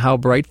also, how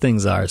bright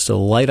things are.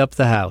 So light up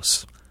the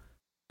house.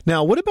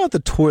 Now, what about the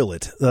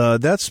toilet?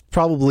 That's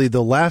probably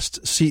the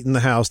last seat in the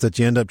house that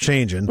you end up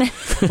changing.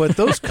 But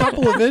those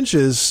couple of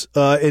inches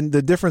in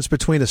the difference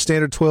between a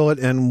standard toilet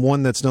and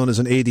one that's known as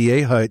an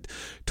ADA height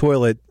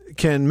toilet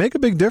can make a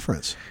big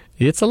difference.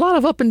 It's a lot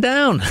of up and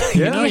down.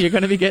 You're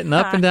going to be getting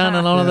up and down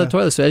on all of the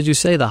toilets. So as you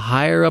say, the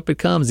higher up it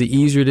comes, the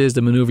easier it is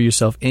to maneuver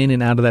yourself in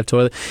and out of that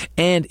toilet.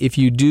 And if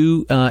you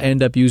do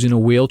end up using a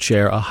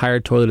wheelchair, a higher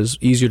toilet is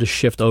easier to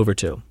shift over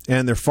to.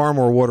 And they're far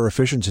more water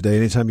efficient today.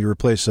 Anytime you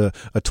replace a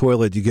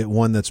toilet, you get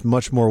one that's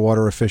much more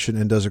water efficient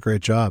and does a great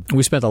job.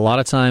 We spent a lot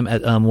of time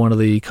at one of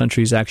the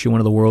countries, actually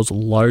one of the world's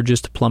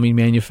largest plumbing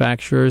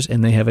manufacturers,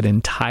 and they have an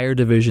entire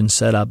division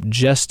set up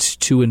just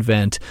to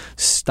invent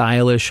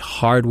stylish,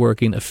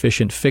 hardworking,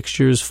 efficient fixtures,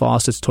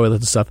 faucets,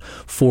 toilets, and stuff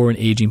for an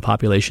aging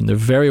population. They're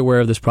very aware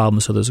of this problem,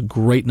 so there's a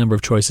great number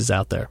of choices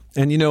out there.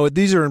 And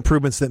these are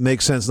improvements that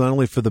make sense not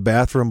only for the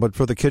bathroom, but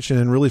for the kitchen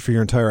and really for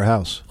your entire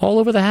house. All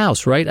over the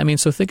house, right? I mean,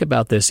 so think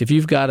about this. If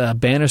you've got a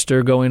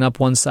banister going up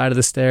one side of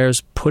the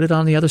stairs, put it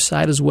on the other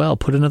side as well.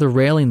 Put another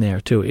railing there,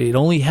 too. It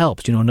only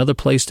helps, another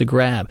place to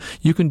grab.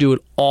 You can do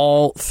it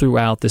all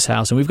throughout this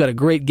house. And we've got a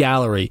great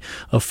gallery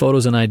of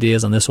photos and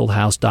ideas on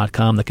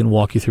thisoldhouse.com that can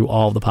walk you through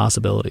all of the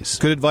possibilities.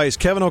 Good advice.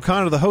 Kevin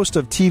O'Connor, the host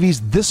of TV's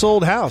This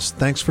Old House.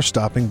 Thanks for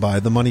stopping by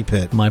the Money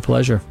Pit. My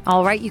pleasure.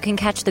 All right, you can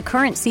catch the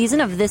current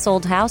season of This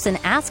Old House and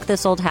Ask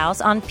This Old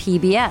House on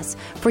PBS.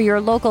 For your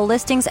local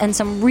listings and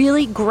some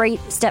really great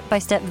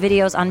step-by-step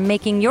videos on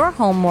making your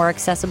home more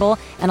accessible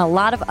and a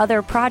lot of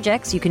other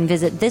projects, you can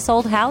visit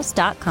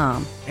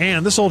thisoldhouse.com.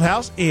 And This Old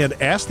House and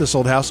Ask This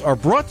Old House are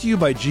brought to you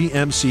by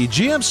GMC.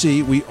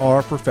 GMC, we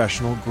are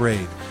professional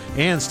grade.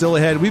 And still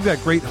ahead, we've got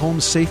great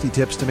home safety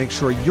tips to make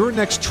sure your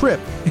next trip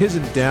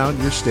isn't down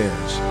your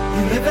stairs.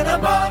 You live in a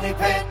money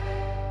pit.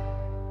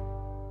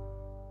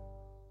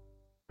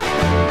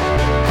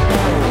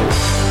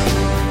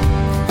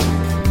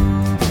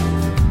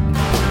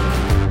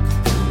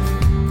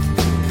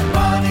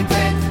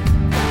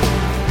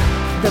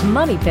 The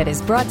Money Pit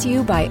is brought to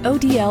you by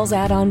ODL's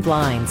add-on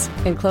blinds.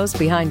 Enclosed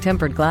behind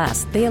tempered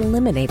glass, they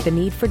eliminate the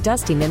need for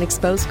dusting and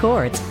exposed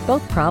cords,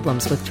 both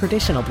problems with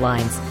traditional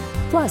blinds.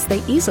 Plus,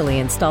 they easily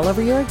install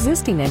over your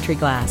existing entry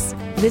glass.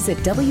 Visit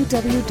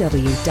www.odl.com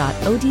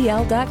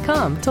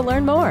to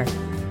learn more.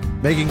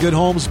 Making good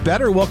homes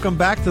better. Welcome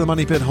back to the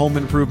Money Pit Home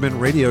Improvement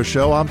Radio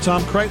Show. I'm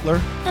Tom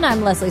Kreitler. And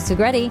I'm Leslie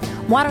Segretti.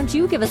 Why don't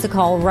you give us a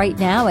call right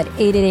now at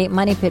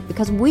 888-MONEY-PIT,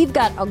 because we've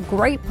got a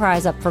great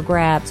prize up for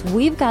grabs.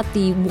 We've got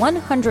the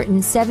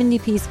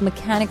 170-piece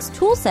mechanics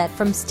tool set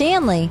from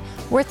Stanley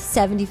worth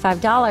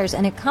 $75,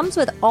 and it comes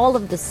with all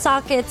of the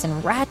sockets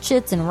and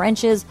ratchets and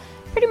wrenches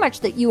pretty much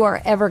that you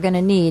are ever going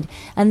to need.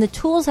 And the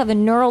tools have a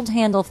knurled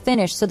handle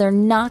finish, so they're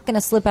not going to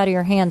slip out of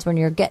your hands when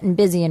you're getting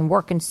busy and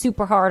working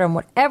super hard on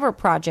whatever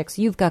projects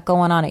you've got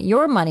going on at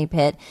your Money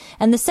Pit.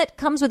 And the set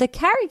comes with a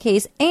carry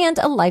case and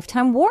a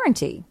lifetime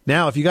warranty.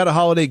 Now, if you got a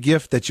holiday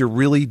gift that you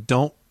really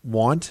don't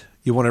want,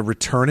 you want to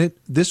return it,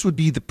 this would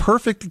be the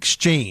perfect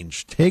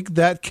exchange. Take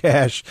that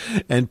cash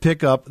and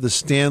pick up the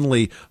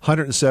Stanley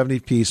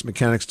 170-piece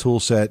mechanics tool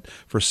set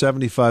for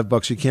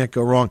 $75. You can't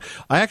go wrong.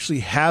 I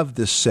actually have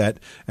this set,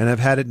 and I've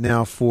had it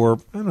now for,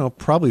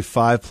 probably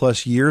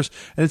 5+ years,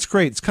 and it's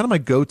great. It's kind of my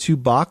go-to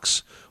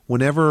box.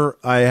 Whenever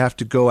I have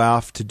to go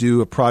off to do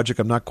a project,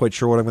 I'm not quite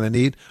sure what I'm going to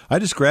need, I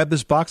just grab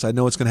this box. I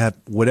know it's going to have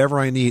whatever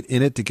I need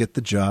in it to get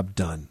the job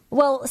done.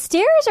 Well,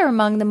 stairs are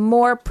among the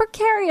more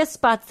precarious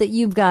spots that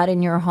you've got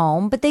in your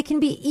home, but they can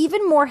be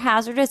even more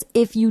hazardous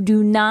if you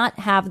do not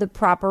have the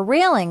proper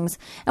railings.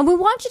 And we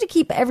want you to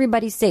keep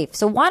everybody safe.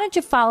 So why don't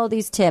you follow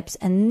these tips?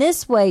 And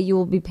this way you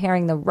will be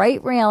pairing the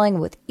right railing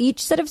with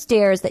each set of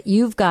stairs that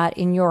you've got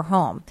in your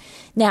home.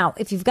 Now,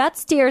 if you've got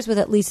stairs with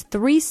at least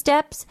 3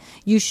 steps,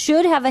 you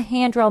should have a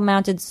handrail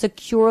mounted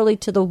securely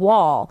to the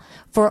wall.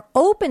 For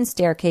open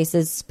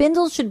staircases,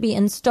 spindles should be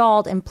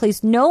installed and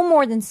placed no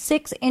more than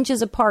 6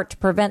 inches apart to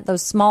prevent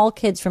those small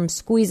kids from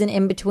squeezing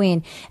in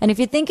between. And if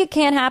you think it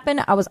can't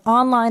happen, I was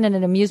online at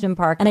an amusement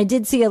park and I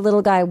did see a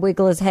little guy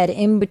wiggle his head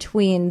in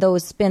between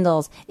those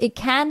spindles. It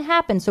can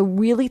happen, so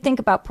really think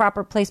about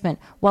proper placement.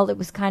 While it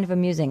was kind of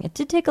amusing, it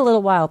did take a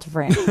little while to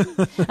frame.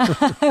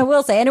 I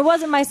will say, and it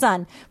wasn't my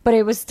son, but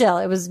it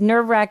was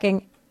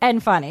nerve-wracking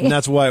and funny. And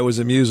that's why it was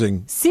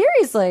amusing.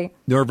 Seriously.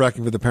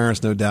 Nerve-wracking for the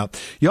parents, no doubt.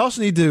 You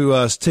also need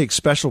to take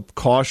special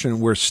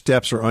caution where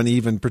steps are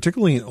uneven,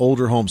 particularly in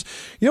older homes.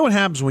 You know what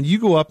happens when you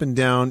go up and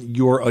down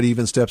your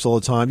uneven steps all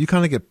the time? You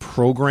kind of get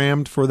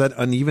programmed for that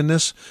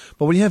unevenness.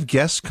 But when you have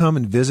guests come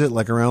and visit,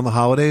 like around the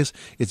holidays,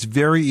 it's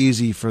very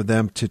easy for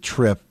them to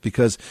trip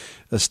because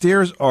the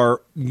stairs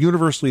are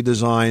universally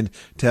designed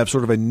to have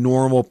sort of a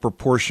normal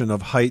proportion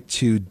of height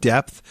to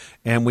depth.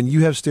 And when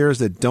you have stairs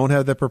that don't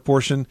have that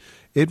proportion,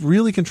 it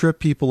really can trip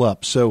people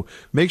up. So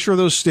make sure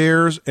those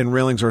stairs and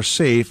railings are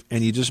safe,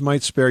 and you just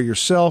might spare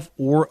yourself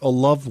or a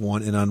loved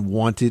one an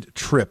unwanted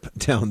trip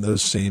down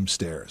those same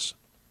stairs.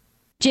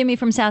 Jimmy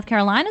from South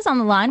Carolina is on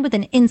the line with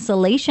an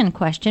insulation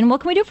question.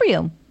 What can we do for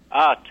you?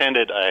 I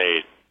attended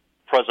a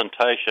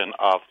presentation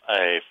of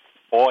a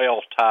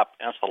foil-type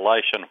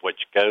insulation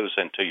which goes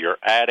into your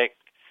attic.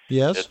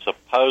 Yes. It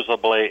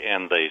supposedly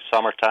in the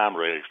summertime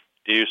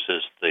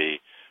reduces the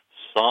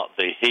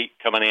heat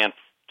coming in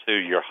to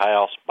your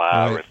house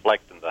by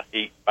reflecting the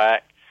heat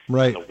back.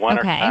 Right. In the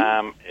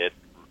wintertime, it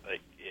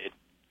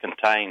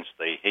contains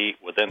the heat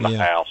within the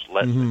house,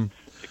 lets it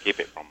to keep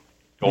it from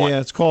going. Yeah,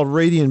 it's called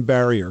radiant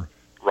barrier.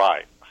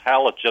 Right.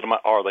 How legitimate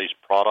are these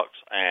products,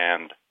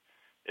 and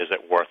is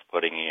it worth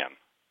putting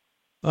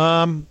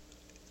in?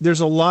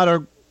 There's a lot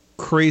of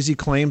crazy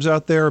claims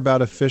out there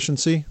about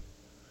efficiency.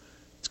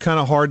 It's kind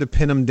of hard to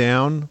pin them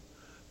down.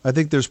 I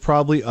think there's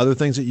probably other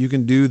things that you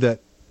can do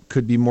that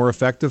could be more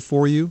effective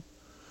for you.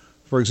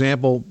 For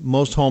example,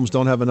 most homes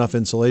don't have enough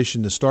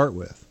insulation to start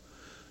with.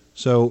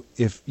 So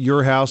if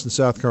your house in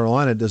South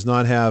Carolina does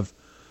not have,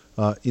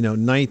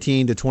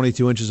 19 to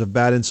 22 inches of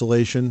bad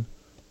insulation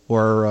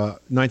or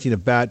 19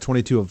 of bad,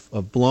 22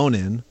 of blown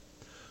in,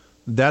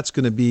 that's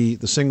going to be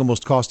the single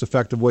most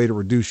cost-effective way to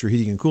reduce your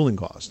heating and cooling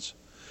costs.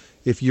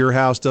 If your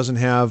house doesn't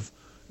have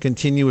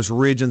continuous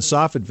ridge and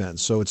soffit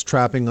vents, so it's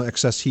trapping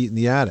excess heat in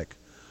the attic,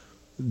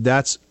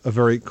 that's a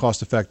very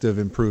cost-effective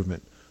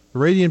improvement. The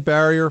radiant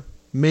barrier,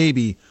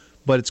 maybe,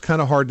 but it's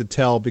kind of hard to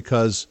tell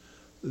because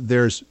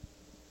there's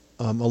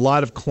a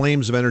lot of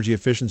claims of energy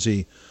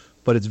efficiency,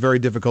 but it's very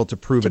difficult to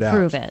prove it out.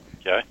 Okay.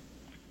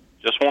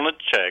 Just wanted to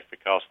check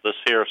because this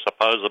here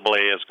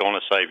supposedly is going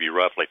to save you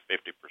roughly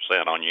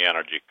 50% on your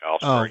energy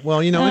costs. Oh,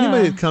 well,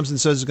 anybody that comes and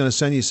says it's going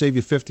to save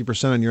you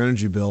 50% on your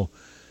energy bill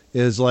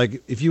is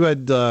like if you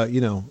had,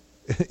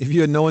 if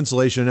you had no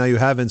insulation, now you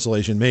have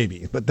insulation,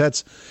 maybe. But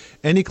that's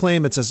any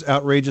claim that's as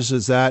outrageous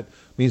as that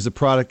means the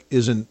product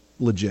isn't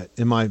legit,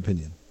 in my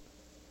opinion.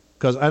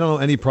 Because I don't know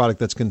any product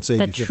that's going to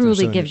save you 50%. That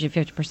truly gives you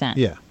 50%.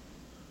 Yeah.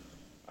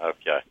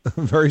 Okay.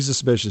 Very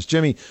suspicious.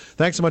 Jimmy,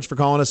 thanks so much for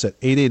calling us at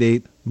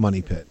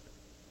 888-MONEY-PIT.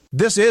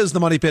 This is the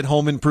Money Pit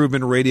Home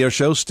Improvement Radio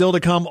Show. Still to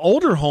come,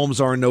 older homes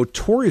are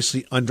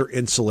notoriously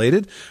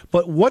under-insulated,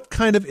 but what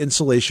kind of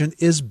insulation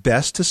is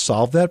best to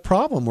solve that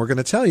problem? We're going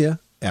to tell you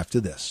after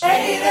this.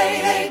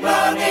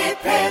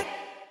 888-MONEY-PIT.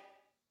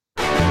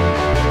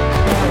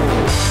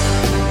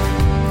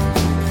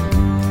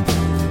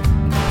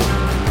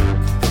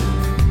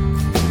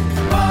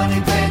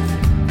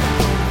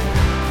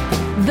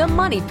 The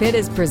Money Pit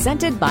is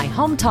presented by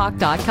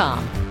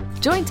HomeTalk.com.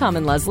 Join Tom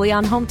and Leslie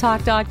on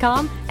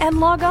HomeTalk.com and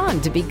log on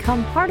to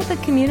become part of the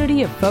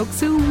community of folks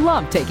who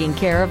love taking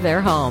care of their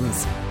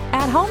homes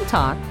at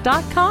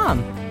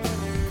HomeTalk.com.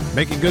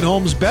 Making good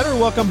homes better.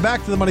 Welcome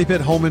back to the Money Pit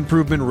Home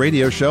Improvement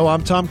Radio Show.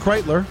 I'm Tom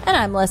Kreitler. And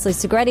I'm Leslie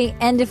Segretti.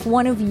 And if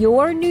one of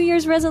your New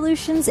Year's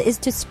resolutions is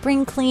to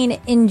spring clean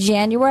in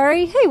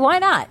January, hey, why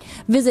not?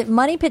 Visit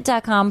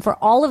MoneyPit.com for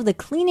all of the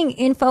cleaning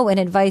info and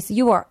advice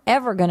you are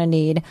ever going to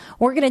need.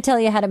 We're going to tell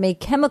you how to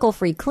make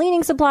chemical-free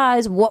cleaning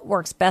supplies, what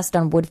works best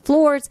on wood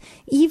floors,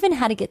 even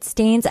how to get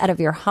stains out of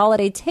your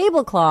holiday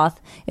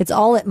tablecloth. It's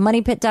all at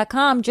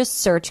MoneyPit.com. Just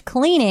search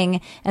cleaning.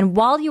 And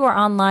while you are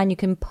online, you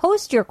can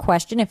post your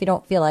question if you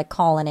don't feel like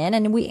calling in,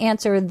 and we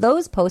answer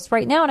those posts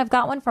right now. And I've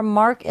got one from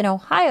Mark in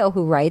Ohio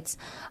who writes,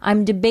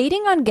 I'm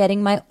debating on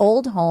getting my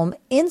old home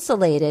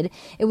insulated.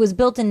 It was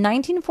built in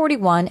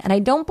 1941 and I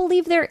don't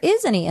believe there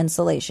is any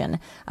insulation.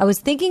 I was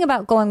thinking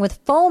about going with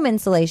foam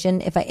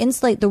insulation. If I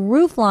insulate the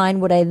roof line,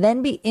 would I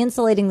then be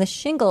insulating the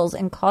shingles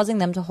and causing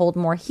them to hold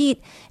more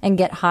heat and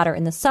get hotter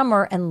in the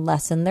summer and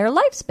lessen their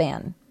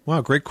lifespan?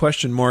 Wow, great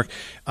question, Mark.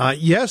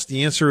 Yes,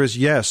 the answer is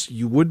yes.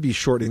 You would be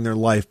shortening their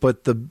life,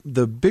 but the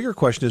bigger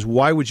question is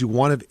why would you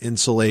want to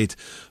insulate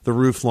the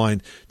roof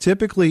line?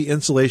 Typically,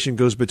 insulation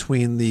goes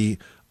between the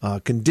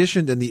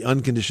conditioned and the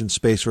unconditioned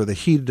space, or the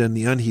heated and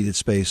the unheated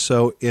space.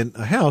 So in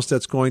a house,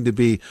 that's going to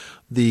be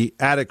the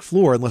attic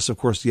floor, unless, of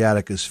course, the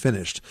attic is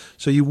finished.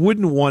 So you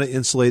wouldn't want to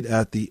insulate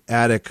at the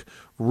attic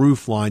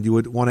roof line. You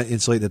would want to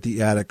insulate at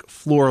the attic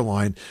floor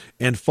line.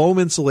 And foam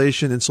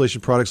insulation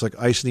products like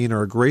Icynene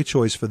are a great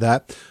choice for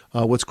that.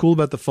 What's cool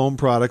about the foam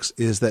products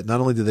is that not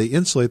only do they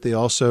insulate, they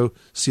also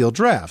seal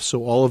drafts.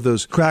 So all of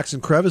those cracks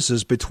and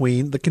crevices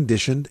between the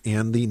conditioned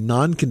and the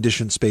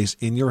non-conditioned space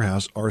in your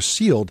house are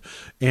sealed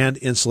and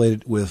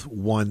insulated with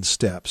one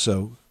step.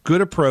 So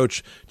good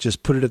approach.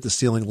 Just put it at the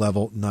ceiling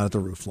level, not at the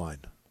roof line.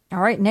 All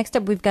right, next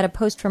up, we've got a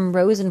post from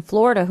Rose in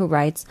Florida who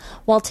writes,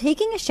 while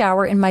taking a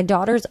shower in my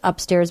daughter's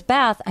upstairs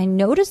bath, I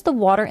noticed the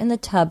water in the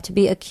tub to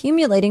be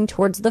accumulating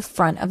towards the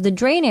front of the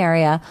drain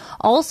area.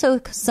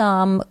 Also,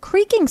 some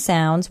creaking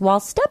sounds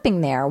while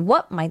stepping there.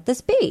 What might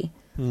this be?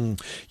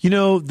 You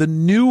know, the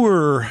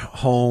newer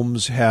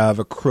homes have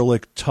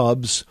acrylic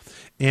tubs,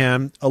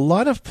 and a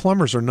lot of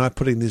plumbers are not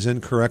putting these in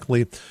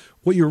correctly.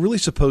 What you're really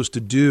supposed to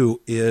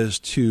do is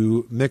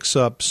to mix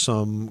up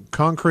some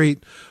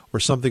concrete or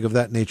something of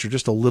that nature,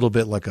 just a little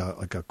bit, like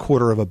a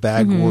quarter of a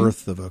bag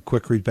worth of a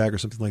Quikrete bag or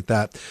something like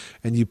that.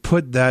 And you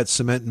put that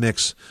cement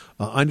mix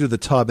under the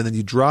tub, and then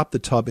you drop the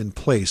tub in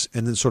place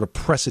and then sort of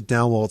press it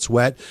down while it's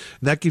wet.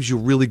 And that gives you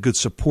really good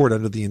support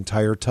under the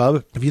entire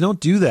tub. If you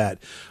don't do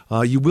that,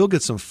 you will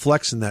get some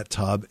flex in that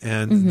tub,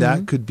 and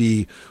that could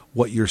be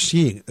what you're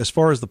seeing. As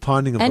far as the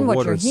ponding of the water. And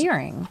what you're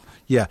hearing.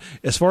 Yeah.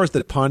 As far as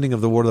the ponding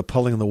of the water, the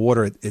puddling of the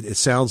water, it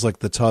sounds like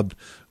the tub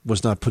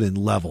was not put in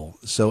level.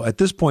 So at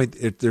this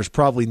point, there's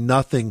probably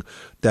nothing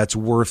that's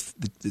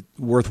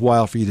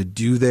worthwhile for you to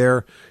do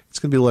there. It's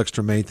going to be a little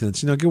extra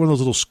maintenance. Get one of those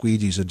little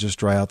squeegees and just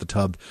dry out the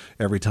tub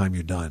every time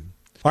you're done.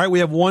 All right, we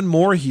have one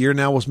more here.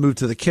 Now let's move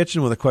to the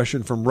kitchen with a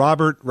question from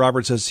Robert.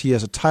 Robert says he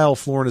has a tile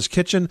floor in his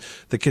kitchen.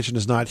 The kitchen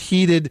is not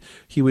heated.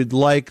 He would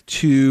like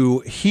to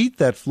heat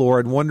that floor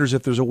and wonders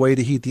if there's a way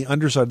to heat the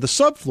underside of the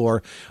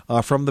subfloor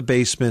from the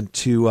basement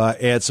to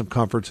add some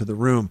comfort to the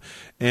room.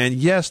 And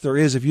yes, there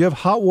is. If you have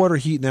hot water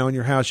heat now in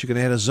your house, you can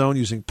add a zone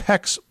using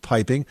PEX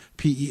piping,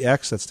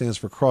 PEX, that stands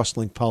for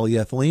cross-linked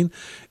polyethylene.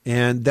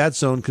 And that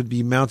zone could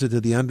be mounted to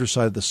the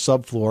underside of the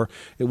subfloor.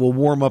 It will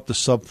warm up the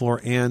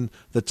subfloor and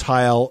the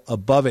tile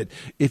above it.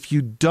 If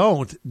you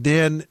don't,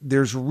 then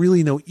there's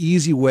really no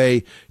easy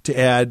way to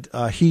add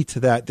heat to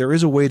that. There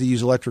is a way to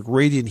use electric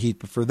radiant heat,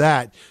 but for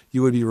that,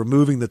 you would be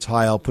removing the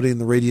tile, putting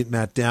the radiant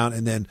mat down,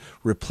 and then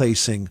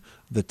replacing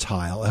the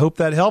tile. I hope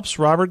that helps,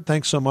 Robert.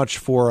 Thanks so much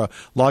for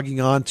logging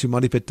on to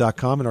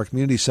moneypit.com in our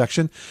community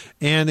section.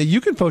 And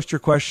you can post your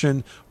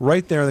question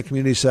right there in the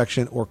community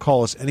section or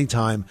call us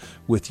anytime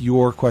with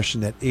your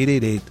question at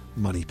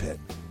 888-MONEYPIT.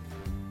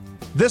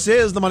 This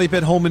is the Money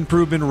Pit Home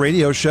Improvement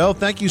Radio Show.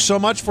 Thank you so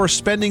much for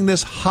spending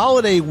this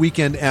holiday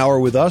weekend hour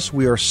with us.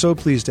 We are so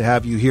pleased to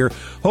have you here.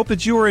 Hope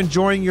that you are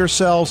enjoying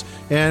yourselves,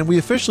 and we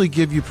officially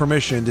give you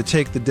permission to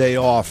take the day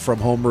off from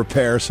home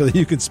repair so that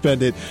you can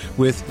spend it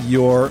with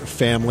your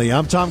family.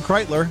 I'm Tom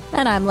Kreitler.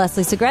 And I'm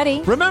Leslie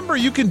Segretti. Remember,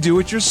 you can do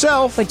it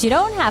yourself, but you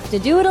don't have to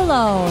do it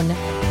alone.